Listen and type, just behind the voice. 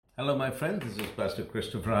Hello, my friends. This is Pastor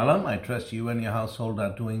Christopher Alam. I trust you and your household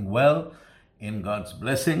are doing well in God's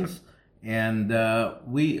blessings. And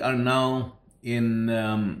we are now in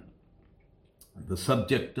the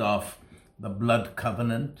subject of the blood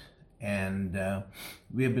covenant. And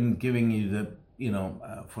we have been giving you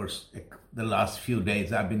for the last few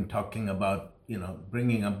days, I've been talking about,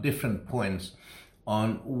 bringing up different points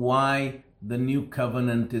on why the new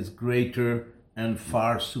covenant is greater and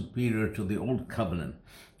far superior to the old covenant.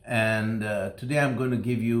 And today I'm going to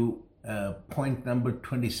give you point number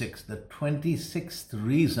 26, the 26th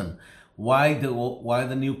reason why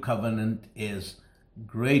the new covenant is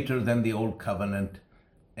greater than the old covenant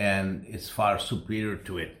and is far superior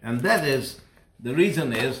to it. And that is, the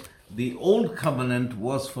reason is, the old covenant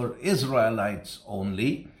was for Israelites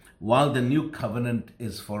only, while the new covenant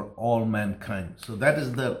is for all mankind. So that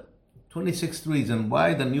is the 26th reason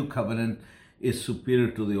why the new covenant is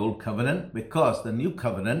superior to the old covenant, because the new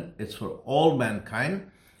covenant is for all mankind,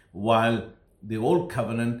 while the old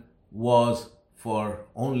covenant was for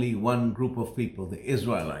only one group of people, the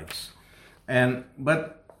Israelites.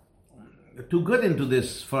 But to get into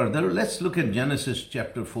this further, let's look at Genesis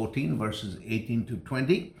chapter 14, verses 18 to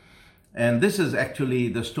 20. And this is actually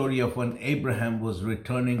the story of when Abraham was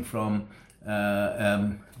returning from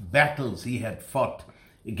battles he had fought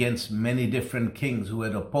against many different kings who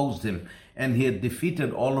had opposed him. And he had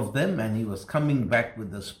defeated all of them, and he was coming back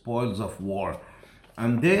with the spoils of war.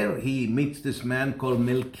 And there he meets this man called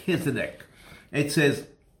Melchizedek. It says,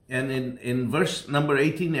 and in verse number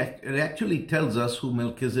 18, it actually tells us who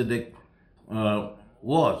Melchizedek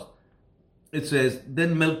was. It says,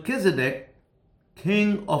 then Melchizedek,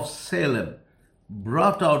 king of Salem,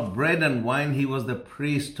 brought out bread and wine. He was the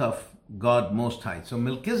priest of God Most High. So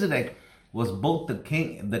Melchizedek was both the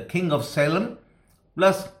king of Salem,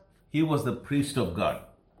 plus he was the priest of God.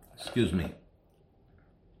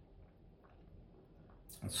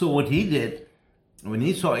 So what he did, when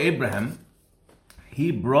he saw Abraham,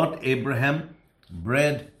 he brought Abraham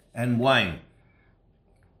bread and wine.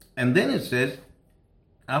 And then it says,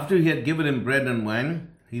 after he had given him bread and wine,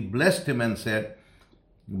 he blessed him and said,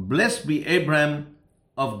 blessed be Abraham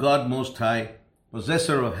of God Most High,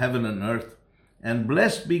 possessor of heaven and earth, and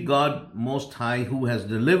blessed be God Most High, who has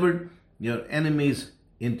delivered your enemies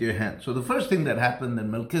into your hand. So the first thing that happened, that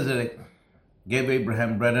Melchizedek gave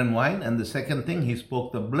Abraham bread and wine, and the second thing, he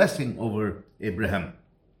spoke the blessing over Abraham.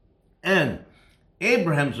 And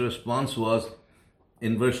Abraham's response was,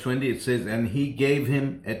 in verse 20, it says, and he gave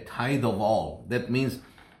him a tithe of all. That means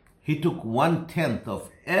he took 1/10 of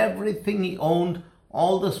everything he owned,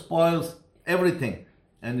 all the spoils, everything,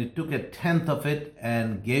 and he took 1/10 of it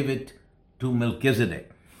and gave it to Melchizedek.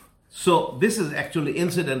 So this is actually,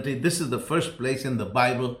 incidentally, this is the first place in the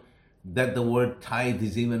Bible that the word tithe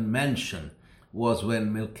is even mentioned, was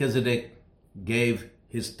when Melchizedek gave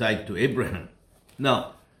his tithe to Abraham.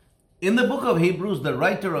 Now, in the book of Hebrews, the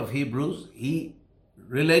writer of Hebrews, he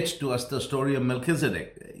relates to us the story of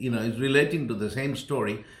Melchizedek. He's relating to the same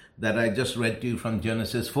story that I just read to you from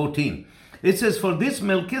Genesis 14. It says, for this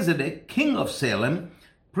Melchizedek, king of Salem,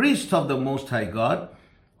 priest of the Most High God,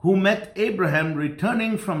 who met Abraham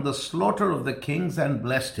returning from the slaughter of the kings and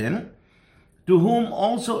blessed him, to whom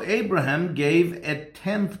also Abraham gave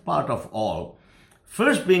 1/10 part of all,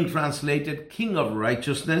 first being translated king of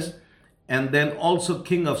righteousness, and then also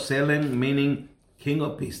king of Salem, meaning king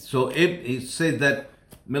of peace. So it says that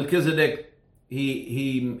Melchizedek,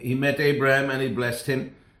 he met Abraham and he blessed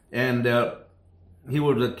him, and he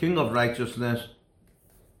was the king of righteousness,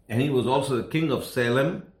 and he was also the king of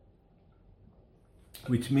Salem,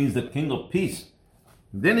 which means the king of peace.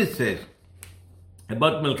 Then it says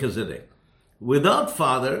about Melchizedek, without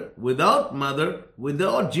father, without mother,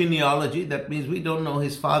 without genealogy. That means we don't know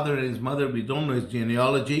his father and his mother, we don't know his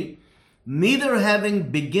genealogy, neither having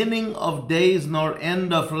beginning of days nor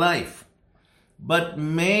end of life, but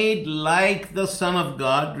made like the Son of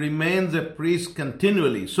God, remains a priest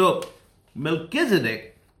continually. So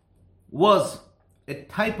Melchizedek was a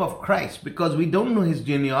type of Christ, because we don't know his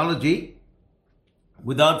genealogy.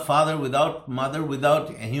 Without father, without mother, without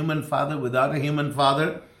a human father, without a human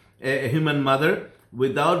mother,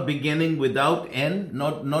 without beginning, without end,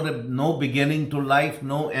 no beginning to life,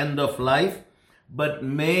 no end of life, but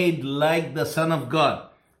made like the Son of God,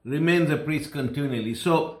 remains a priest continually.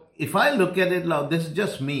 So if I look at it now, this is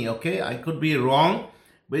just me, okay? I could be wrong,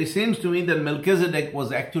 but it seems to me that Melchizedek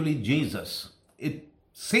was actually Jesus. It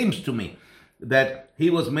seems to me that he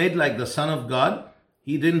was made like the Son of God.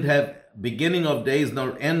 He didn't have beginning of days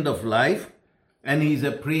nor end of life, and he's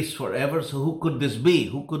a priest forever. So who could this be?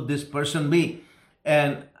 Who could this person be?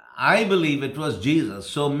 And I believe it was Jesus.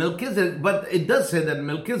 So Melchizedek, but it does say that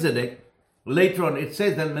Melchizedek, later on it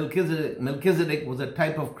says that Melchizedek was a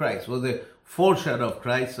type of Christ, was a foreshadow of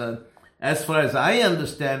Christ. As far as I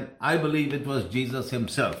understand, I believe it was Jesus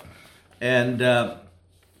himself. And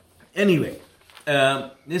anyway,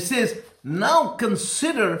 it says, now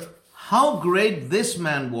consider how great this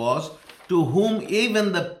man was, to whom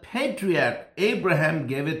even the patriarch Abraham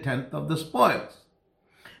gave a tenth of the spoils.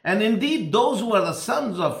 And indeed, those who are the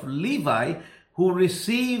sons of Levi, who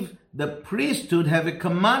receive the priesthood, have a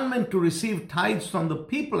commandment to receive tithes from the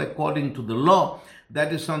people according to the law,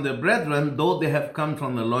 that is, from their brethren, though they have come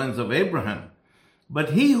from the loins of Abraham.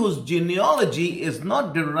 But he whose genealogy is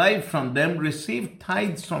not derived from them received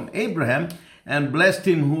tithes from Abraham, and blessed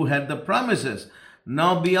him who had the promises.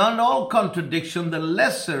 Now, beyond all contradiction, the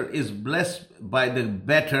lesser is blessed by the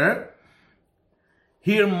better.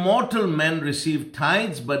 Here mortal men receive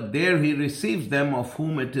tithes, but there he receives them of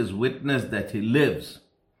whom it is witnessed that he lives.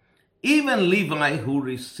 Even Levi, who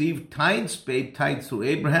received tithes, paid tithes to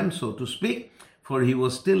Abraham, so to speak, for he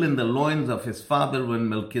was still in the loins of his father when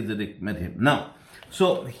Melchizedek met him. Now,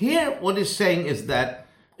 so here what it's saying is that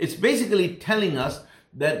it's basically telling us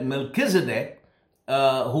that Melchizedek,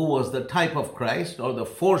 who was the type of Christ or the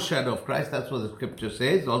foreshadow of Christ, that's what the scripture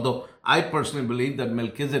says, although I personally believe that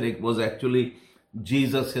Melchizedek was actually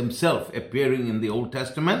Jesus himself appearing in the Old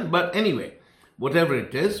Testament. But anyway, whatever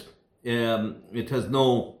it is, it has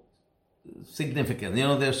no significance. You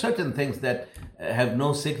know, there are certain things that have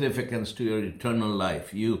no significance to your eternal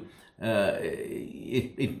life. It's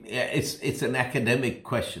an academic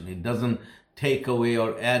question. It doesn't take away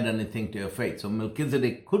or add anything to your faith. So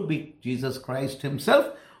Melchizedek could be Jesus Christ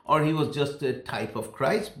himself, or he was just a type of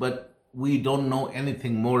Christ, but we don't know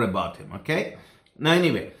anything more about him, okay? Now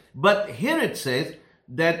anyway, but here it says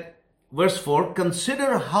that, verse 4,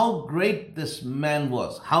 consider how great this man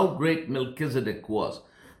was, how great Melchizedek was.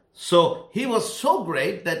 So he was so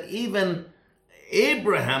great that even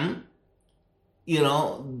Abraham,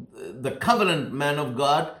 the covenant man of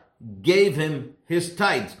God, gave him his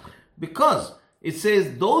tithes. Because it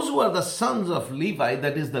says those who are the sons of Levi,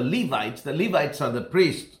 that is the Levites are the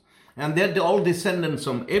priests, and they're all descendants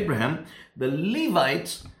from Abraham. The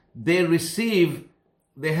Levites,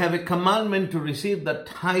 they have a commandment to receive the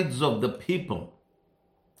tithes of the people.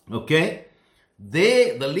 Okay?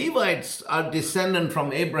 The Levites are descendant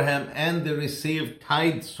from Abraham, and they receive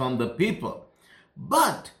tithes from the people.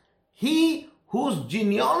 But he whose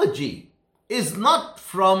genealogy is not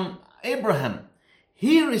from Abraham,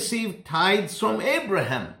 he received tithes from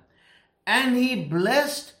Abraham, and he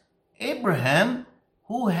blessed Abraham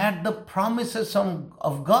who had the promises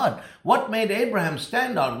of God. What made Abraham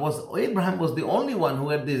stand out was Abraham was the only one who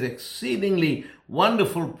had these exceedingly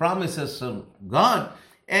wonderful promises of God,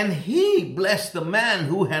 and he blessed the man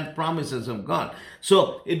who had promises of God.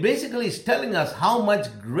 So it basically is telling us how much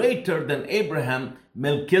greater than Abraham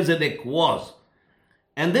Melchizedek was.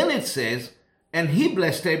 And then it says, and he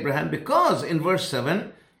blessed Abraham because in verse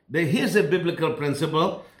 7, here's a biblical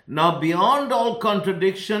principle. Now beyond all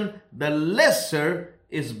contradiction, the lesser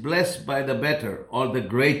is blessed by the better or the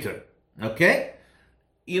greater. Okay?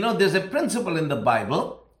 There's a principle in the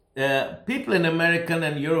Bible. People in American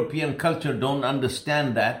and European culture don't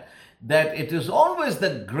understand that it is always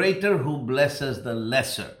the greater who blesses the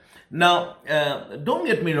lesser. Now, don't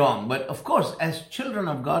get me wrong, but of course, as children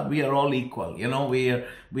of God, we are all equal.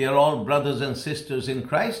 We are all brothers and sisters in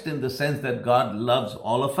Christ, in the sense that God loves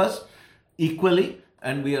all of us equally,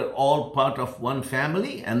 and we are all part of one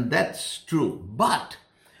family, and that's true. But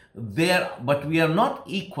we are not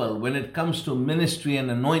equal when it comes to ministry and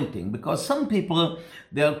anointing, because some people,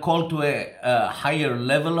 they are called to a higher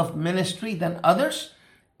level of ministry than others.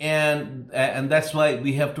 And that's why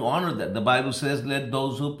we have to honor that. The Bible says, let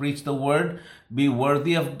those who preach the word be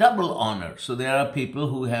worthy of double honor. So there are people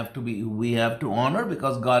who we have to honor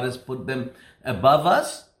because God has put them above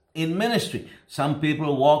us in ministry. Some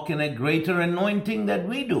people walk in a greater anointing than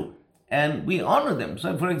we do, and we honor them.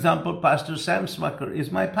 So for example, Pastor Sam Smucker is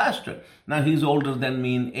my pastor. Now he's older than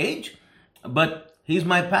me in age, but he's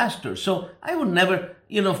my pastor. So I would never,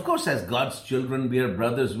 of course, as God's children, we are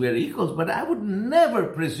brothers, we are equals, but I would never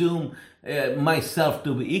presume myself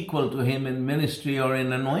to be equal to him in ministry or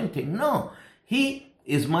in anointing. No, he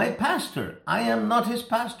is my pastor. I am not his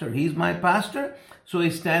pastor. He's my pastor. So he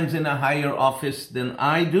stands in a higher office than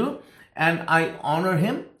I do, and I honor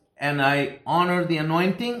him, and I honor the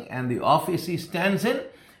anointing and the office he stands in.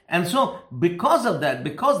 And so because of that,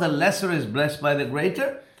 because the lesser is blessed by the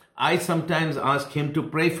greater, I sometimes ask him to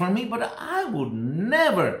pray for me, but I would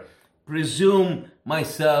never presume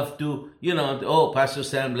myself to, oh, Pastor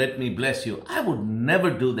Sam, let me bless you. I would never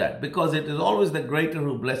do that, because it is always the greater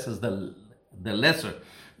who blesses the lesser.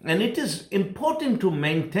 And it is important to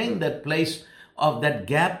maintain that place of that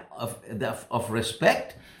gap of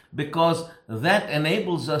respect, because that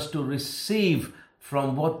enables us to receive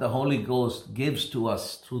from what the Holy Ghost gives to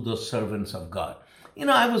us through the servants of God.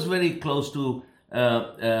 I was very close to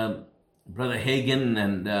Brother Hagin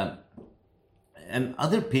and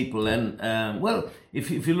other people. And,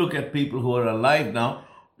 if you look at people who are alive now,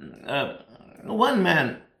 one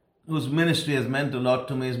man whose ministry has meant a lot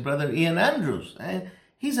to me is Brother Ian Andrews. And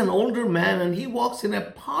he's an older man, and he walks in a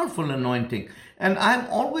powerful anointing. And I'm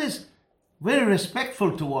always very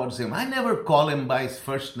respectful towards him. I never call him by his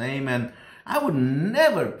first name, and I would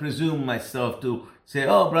never presume myself to say,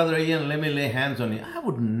 oh, Brother Ian, let me lay hands on you. I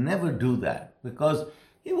would never do that, because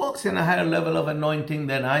he walks in a higher level of anointing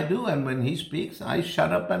than I do, and when he speaks, I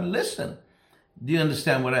shut up and listen. Do you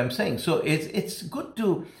understand what I'm saying? So it's good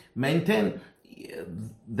to maintain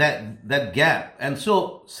that gap. And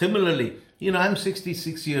so similarly, I'm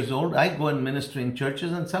 66 years old. I go and minister in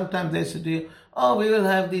churches, and sometimes they say to you, oh, we will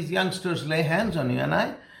have these youngsters lay hands on you. And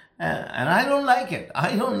I don't like it.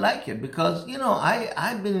 I don't like it, because,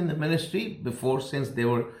 I've been in the ministry before, since they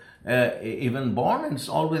were even born. And it's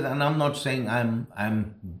always, and I'm not saying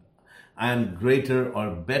I'm greater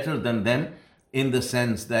or better than them, in the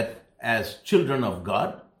sense that as children of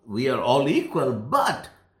God, we are all equal, but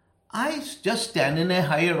I just stand in a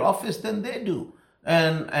higher office than they do,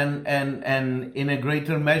 and in a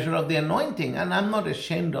greater measure of the anointing, and I'm not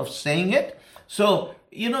ashamed of saying it. So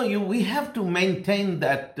we have to maintain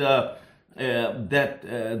that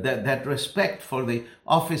respect for the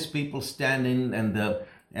office people stand in, and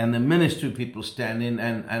the ministry people stand in,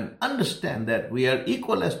 and understand that we are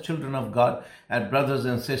equal as children of God, as brothers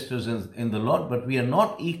and sisters in the Lord, but we are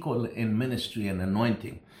not equal in ministry and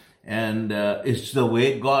anointing. And it's the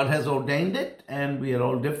way God has ordained it, and we are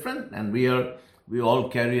all different, and we all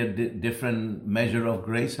carry a different measure of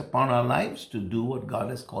grace upon our lives to do what God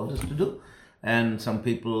has called us to do. And some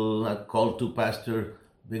people are called to pastor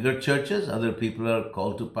bigger churches, other people are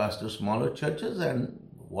called to pastor smaller churches, and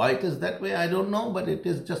why it is that way, I don't know, but it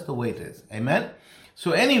is just the way it is. Amen?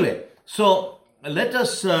 So anyway, let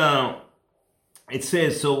us, it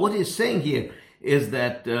says, so what he's saying here is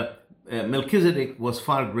that Melchizedek was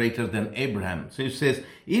far greater than Abraham. So it says,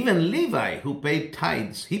 even Levi, who paid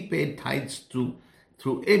tithes, he paid tithes through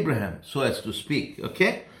Abraham, so as to speak.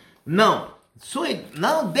 Okay? Now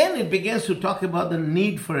then it begins to talk about the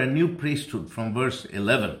need for a new priesthood from verse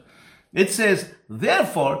 11. It says,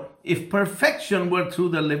 therefore, if perfection were through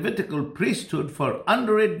the Levitical priesthood, for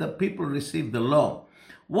under it the people received the law,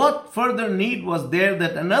 what further need was there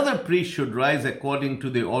that another priest should rise according to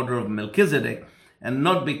the order of Melchizedek, and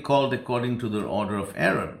not be called according to the order of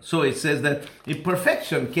Aaron? So it says that if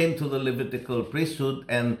perfection came to the Levitical priesthood,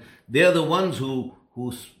 and they are the ones who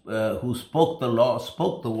spoke the law,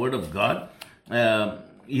 spoke the word of God,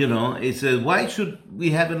 it says, why should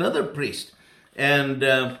we have another priest? And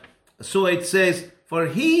so it says, for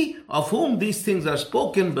he of whom these things are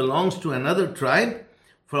spoken belongs to another tribe,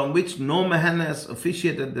 from which no man has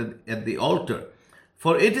officiated at the altar.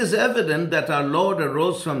 For it is evident that our Lord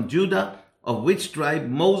arose from Judah, of which tribe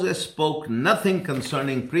Moses spoke nothing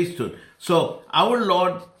concerning priesthood. So our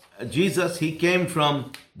Lord Jesus, he came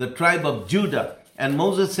from the tribe of Judah, and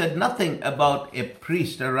Moses said nothing about a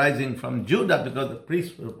priest arising from Judah, because the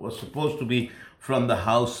priest was supposed to be from the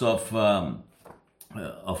house of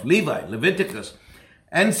Levi, Leviticus.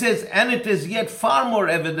 And says, and it is yet far more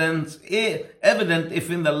evident if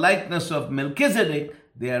in the likeness of Melchizedek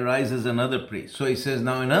there arises another priest. So he says,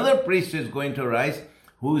 now another priest is going to arise,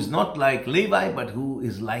 who is not like Levi, but who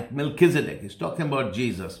is like Melchizedek. He's talking about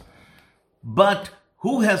Jesus. But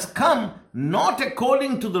who has come not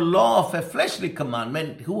according to the law of a fleshly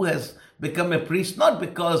commandment, who has become a priest, not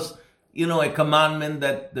because, a commandment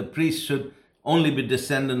that the priest should only be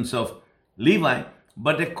descendants of Levi,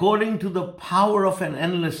 but according to the power of an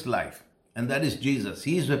endless life. And that is Jesus.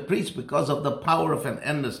 He is a priest because of the power of an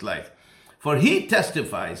endless life. For he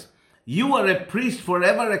testifies, you are a priest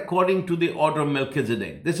forever according to the order of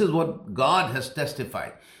Melchizedek. This is what God has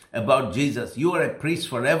testified about Jesus. You are a priest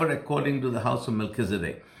forever according to the house of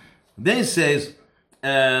Melchizedek. Then it says,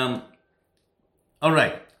 all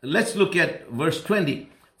right, let's look at verse 20.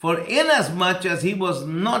 For inasmuch as he was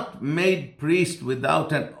not made priest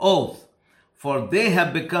without an oath, for they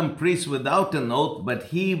have become priests without an oath, but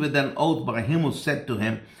he with an oath by him who said to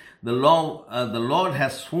him, the Lord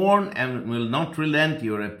has sworn and will not relent.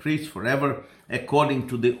 You are a priest forever, according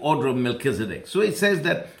to the order of Melchizedek. So it says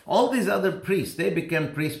that all these other priests, they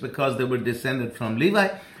became priests because they were descended from Levi.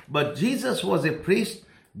 But Jesus was a priest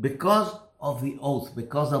because of the oath,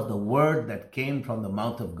 because of the word that came from the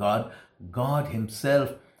mouth of God. God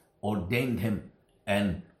himself ordained him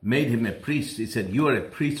and made him a priest. He said, you are a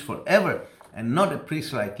priest forever, and not a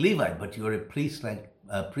priest like Levi, but you are a priest like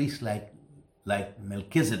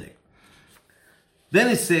Melchizedek. Then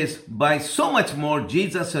it says, by so much more,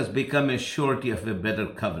 Jesus has become a surety of a better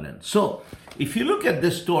covenant. So, if you look at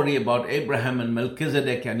this story about Abraham and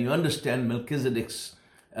Melchizedek, and you understand Melchizedek's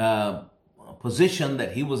position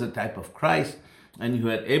that he was a type of Christ, and you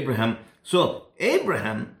had Abraham. So,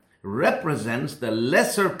 Abraham represents the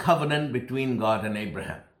lesser covenant between God and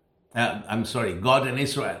God and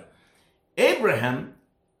Israel. Abraham,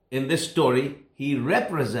 in this story, he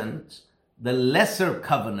represents the lesser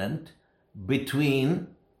covenant between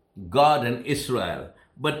God and Israel.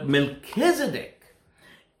 But Melchizedek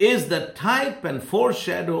is the type and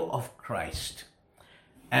foreshadow of Christ.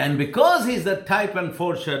 And because he's the type and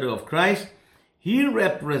foreshadow of Christ, he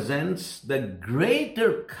represents the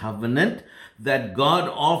greater covenant that God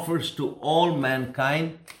offers to all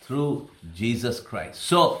mankind through Jesus Christ.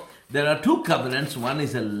 So there are two covenants. One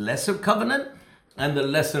is a lesser covenant, and the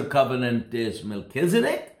lesser covenant is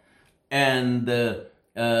Melchizedek. The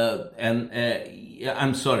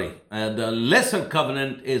lesser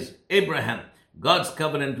covenant is Abraham. God's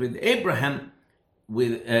covenant with Abraham,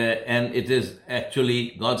 and it is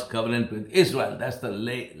actually God's covenant with Israel. That's the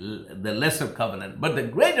lesser covenant. But the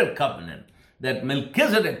greater covenant that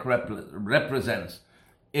Melchizedek represents,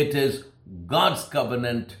 it is God's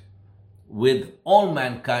covenant with all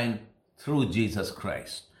mankind through Jesus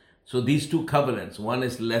Christ. So these two covenants, one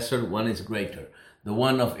is lesser, one is greater. The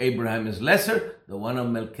one of Abraham is lesser, the one of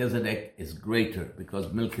Melchizedek is greater,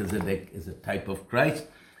 because Melchizedek is a type of Christ,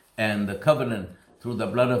 and the covenant through the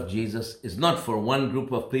blood of Jesus is not for one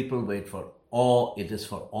group of people, but it is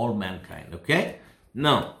for all mankind. Okay?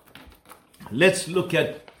 Now, let's look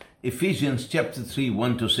at Ephesians chapter 3,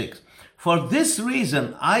 1-6. For this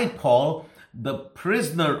reason, I, Paul, the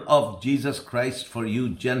prisoner of Jesus Christ for you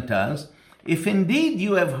Gentiles, if indeed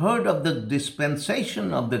you have heard of the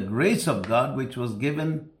dispensation of the grace of God which was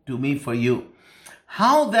given to me for you,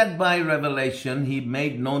 how that by revelation he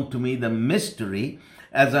made known to me the mystery,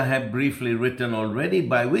 as I have briefly written already,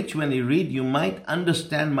 by which when you read you might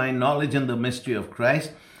understand my knowledge in the mystery of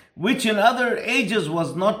Christ, which in other ages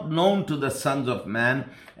was not known to the sons of man,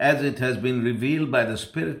 as it has been revealed by the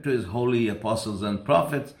Spirit to his holy apostles and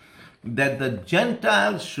prophets, that the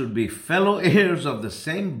Gentiles should be fellow heirs of the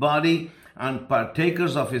same body and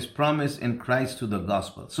partakers of his promise in Christ to the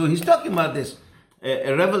gospel. So he's talking about this,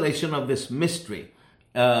 a revelation of this mystery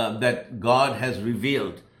that God has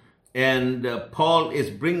revealed. And Paul is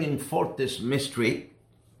bringing forth this mystery,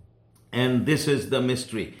 and this is the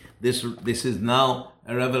mystery. This is now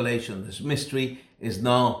a revelation. This mystery is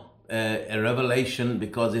now a revelation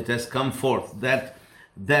because it has come forth that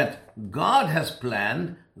God has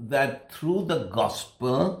planned that through the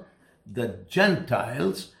gospel, the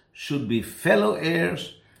Gentiles should be fellow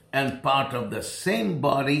heirs and part of the same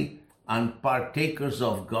body and partakers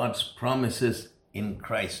of God's promises in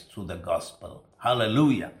Christ through the gospel.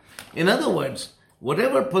 Hallelujah. In other words,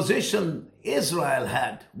 whatever position Israel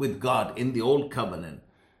had with God in the old covenant,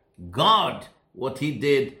 God, what he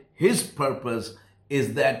did, his purpose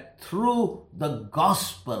is that through the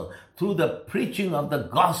gospel, through the preaching of the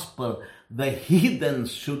gospel, the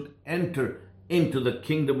heathens should enter into the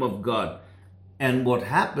kingdom of God. And what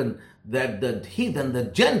happened, that the heathen, the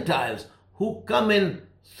Gentiles who come in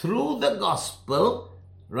through the gospel,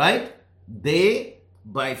 right? They,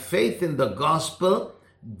 by faith in the gospel,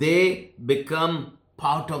 they become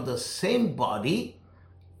part of the same body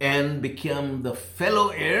and become the fellow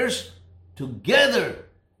heirs together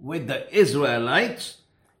with the Israelites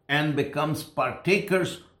and becomes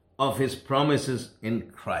partakers of his promises in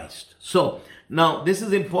Christ. So now this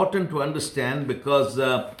is important to understand because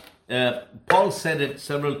Paul said it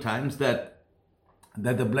several times that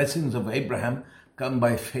the blessings of Abraham come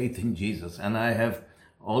by faith in Jesus. And I have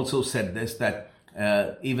also said this, that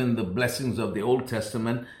even the blessings of the Old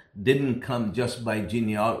Testament didn't come just by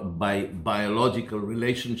biological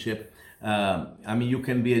relationship. You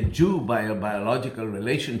can be a Jew by a biological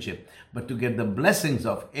relationship, but to get the blessings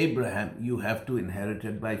of Abraham, you have to inherit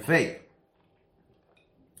it by faith.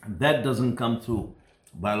 That doesn't come through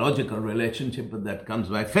biological relationship, but that comes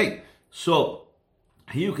by faith. So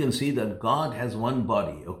you can see that God has one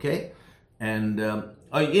body, okay? And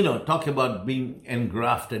talk about being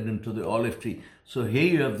engrafted into the olive tree. So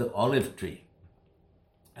here you have the olive tree,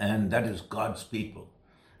 and that is God's people.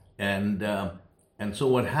 And so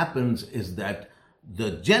what happens is that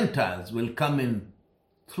the Gentiles will come in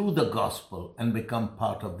through the gospel and become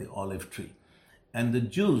part of the olive tree. And the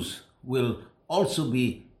Jews will also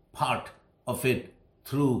be part of it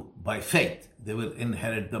by faith. They will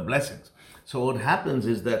inherit the blessings. So what happens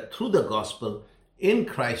is that through the gospel in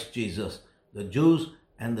Christ Jesus, the Jews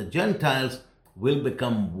and the Gentiles will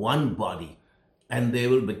become one body, and they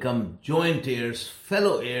will become joint heirs,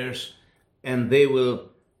 fellow heirs, and they will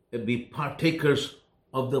be partakers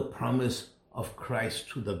of the promise of Christ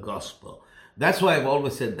through the gospel. That's why I've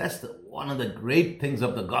always said that's one of the great things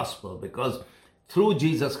of the gospel, because through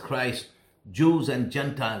Jesus Christ, Jews and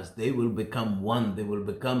Gentiles, they will become one. They will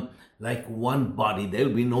become like one body. There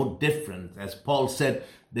will be no difference. As Paul said,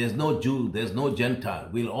 there's no Jew, there's no Gentile.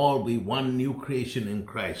 We'll all be one new creation in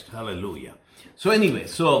Christ. Hallelujah. So anyway,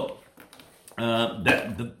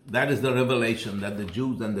 that is the revelation, that the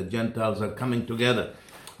Jews and the Gentiles are coming together.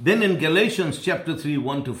 Then in Galatians chapter 3,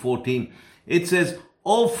 1-14, it says,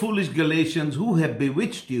 "O foolish Galatians, who have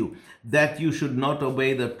bewitched you, that you should not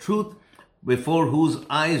obey the truth, before whose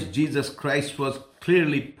eyes Jesus Christ was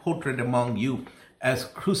clearly portrayed among you as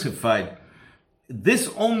crucified. This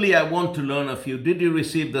only I want to learn of you. Did you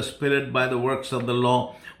receive the Spirit by the works of the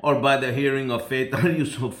law, or by the hearing of faith? Are you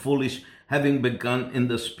so foolish? Having begun in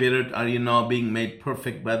the Spirit, are you now being made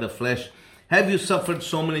perfect by the flesh? Have you suffered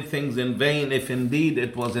so many things in vain, if indeed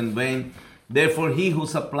it was in vain? Therefore, he who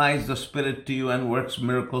supplies the Spirit to you and works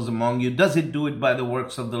miracles among you, does he do it by the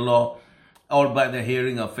works of the law, or by the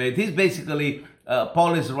hearing of faith?" He's basically,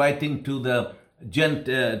 Paul is writing to the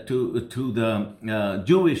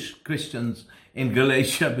Jewish Christians in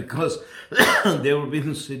Galatia, because they were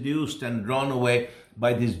being seduced and drawn away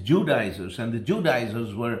by these Judaizers. And the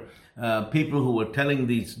Judaizers were people who were telling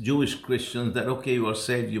these Jewish Christians that, okay, you are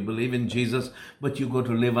saved, you believe in Jesus, but you go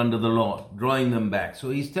to live under the law, drawing them back. So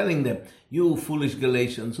he's telling them, you foolish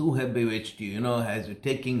Galatians, who have bewitched you, as you're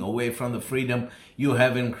taking away from the freedom you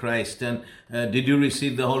have in Christ. And did you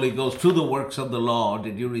receive the Holy Ghost through the works of the law, or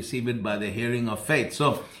did you receive it by the hearing of faith?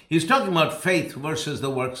 So he's talking about faith versus the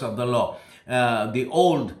works of the law. The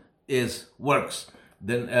old is works,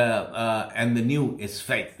 and the new is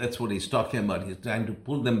faith. That's what he's talking about. He's trying to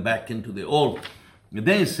pull them back into the old. And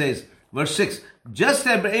then he says, verse 6, "Just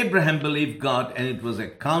as Abraham believed God, and it was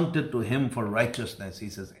accounted to him for righteousness." He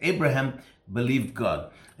says, Abraham believed God,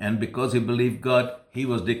 and because he believed God, he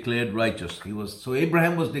was declared righteous. So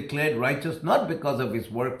Abraham was declared righteous, not because of his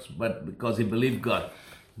works, but because he believed God.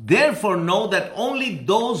 "Therefore know that only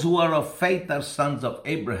those who are of faith are sons of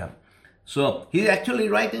Abraham." So he's actually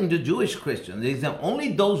writing to Jewish Christians. He said,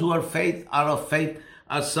 only those who are of faith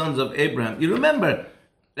are sons of Abraham. You remember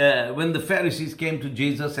when the Pharisees came to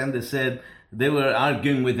Jesus and they were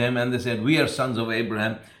arguing with him, and they said, "We are sons of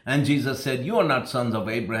Abraham." And Jesus said, "You are not sons of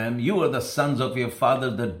Abraham. You are the sons of your father,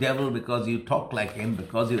 the devil, because you talk like him,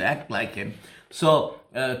 because you act like him." So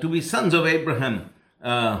to be sons of Abraham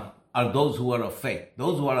are those who are of faith.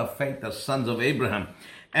 Those who are of faith are sons of Abraham.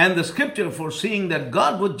 And the scripture, foreseeing that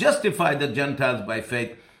God would justify the Gentiles by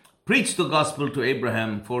faith, preached the gospel to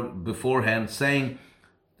Abraham beforehand, saying,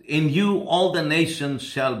 "In you all the nations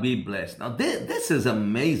shall be blessed." Now this is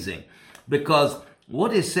amazing, because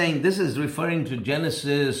what he's saying, this is referring to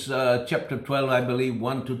Genesis chapter 12, I believe,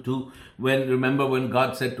 1-2, when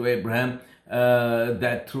God said to Abraham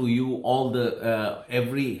that through you all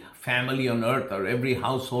every family on earth, or every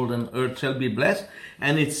household on earth, shall be blessed.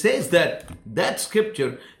 And it says that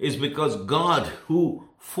scripture is because God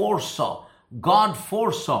foresaw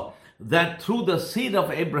that through the seed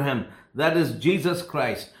of Abraham, that is Jesus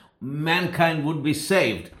Christ, mankind would be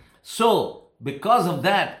saved. So because of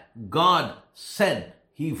that, God said,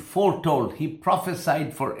 he foretold, he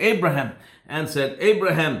prophesied for Abraham and said,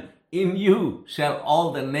 "Abraham, in you shall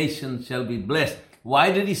all the nations shall be blessed."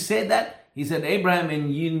 Why did he say that? He said, "Abraham,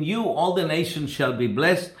 in you all the nations shall be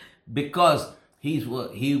blessed," because he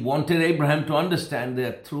wanted Abraham to understand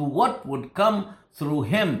that through what would come through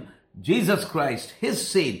him, Jesus Christ, his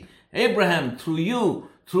seed, Abraham, through you,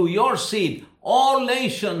 through your seed, all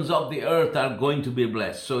nations of the earth are going to be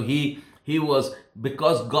blessed. So he was,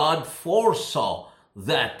 because God foresaw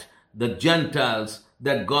that the Gentiles,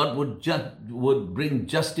 that God would bring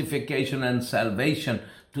justification and salvation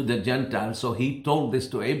to the Gentiles. So he told this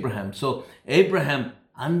to Abraham. So Abraham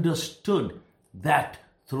understood that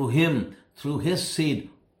through him, through his seed,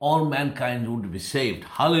 all mankind would be saved.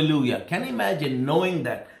 Hallelujah. Can you imagine knowing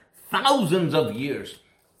that thousands of years,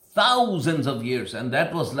 and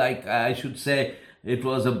that was like, I should say, it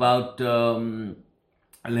was about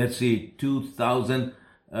let's see, 2,000,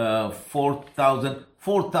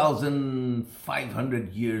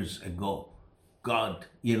 4,500 years ago. God,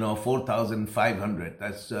 4,500.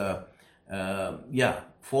 That's,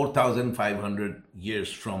 4,500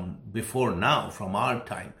 years from before now, from our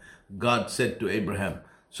time. God said to Abraham.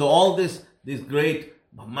 So all this great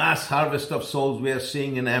mass harvest of souls we are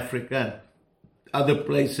seeing in Africa, other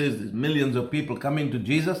places, there's millions of people coming to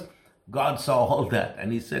Jesus. God saw all that,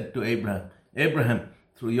 and he said to Abraham,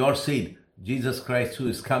 through your seed, Jesus Christ, who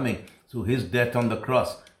is coming, through his death on the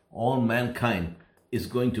cross, all mankind is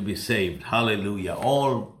going to be saved. Hallelujah.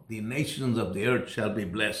 All the nations of the earth shall be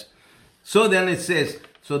blessed. So then it says,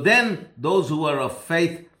 so then those who are of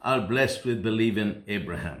faith are blessed with believing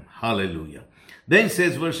Abraham. Hallelujah. Then it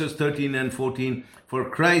says, verses 13 and 14, for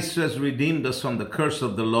Christ has redeemed us from the curse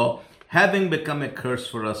of the law, having become a curse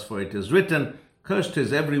for us, for it is written, cursed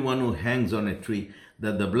is everyone who hangs on a tree,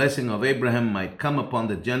 that the blessing of Abraham might come upon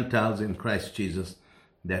the Gentiles in Christ Jesus,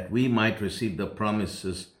 that we might receive the promise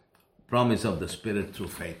of the Spirit through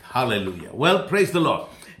faith. Hallelujah. Well, praise the Lord.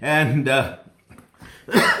 And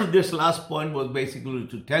this last point was basically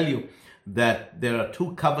to tell you that there are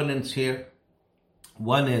two covenants here.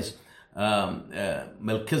 One is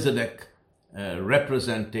Melchizedek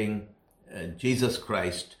representing Jesus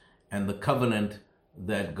Christ, and the covenant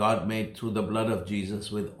that God made through the blood of Jesus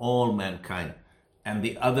with all mankind. And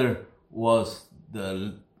the other was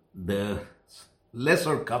the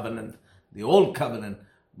lesser covenant, the old covenant,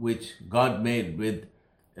 which God made with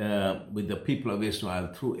the people of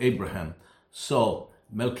Israel through Abraham. So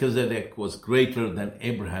Melchizedek was greater than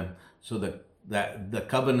Abraham. So the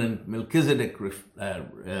covenant Melchizedek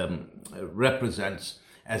represents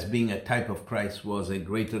as being a type of Christ was a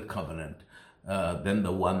greater covenant than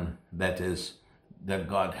the one that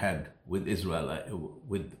God had with Israel,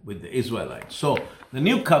 with the Israelites. So the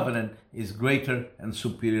new covenant is greater and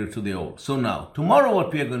superior to the old. So now, tomorrow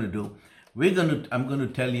what we are going to do, I'm going to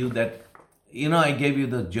tell you that, I gave you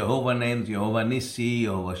the Jehovah names, Jehovah Nissi,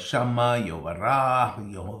 Jehovah Shammah, Jehovah Ra,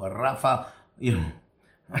 Jehovah Rapha,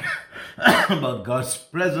 about God's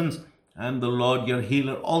presence. I'm the Lord, your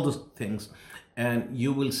healer, all those things. And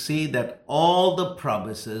you will see that all the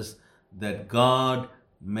promises that God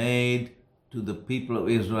made to the people of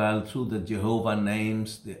Israel through the Jehovah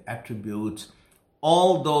names, the attributes,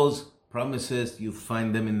 all those promises, you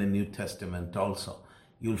find them in the New Testament also.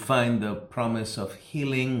 You'll find the promise of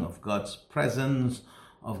healing, of God's presence,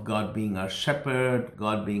 of God being our shepherd,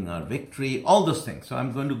 God being our victory, all those things. So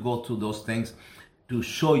I'm going to go through those things to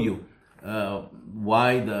show you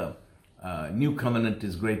why the new covenant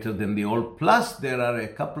is greater than the old. Plus, there are a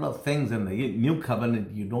couple of things in the new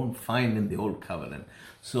covenant you don't find in the old covenant.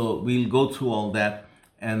 So we'll go through all that,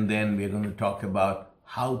 and then we're going to talk about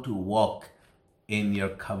how to walk in your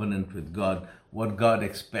covenant with God, what God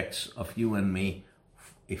expects of you and me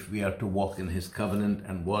if we are to walk in his covenant,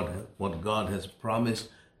 and what God has promised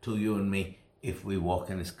to you and me if we walk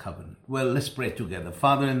in his covenant. Well, let's pray together.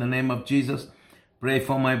 Father, in the name of Jesus, pray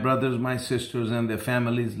for my brothers, my sisters, and their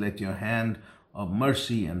families. Let your hand of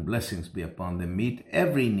mercy and blessings be upon them. Meet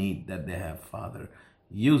every need that they have, Father.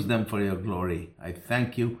 Use them for your glory. I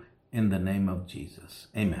thank you in the name of Jesus.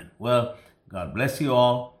 Amen. Well, God bless you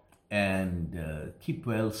all, and keep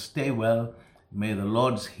well, stay well. May the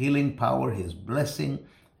Lord's healing power, his blessing,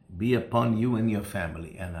 be upon you and your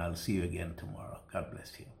family. And I'll see you again tomorrow. God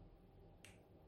bless you.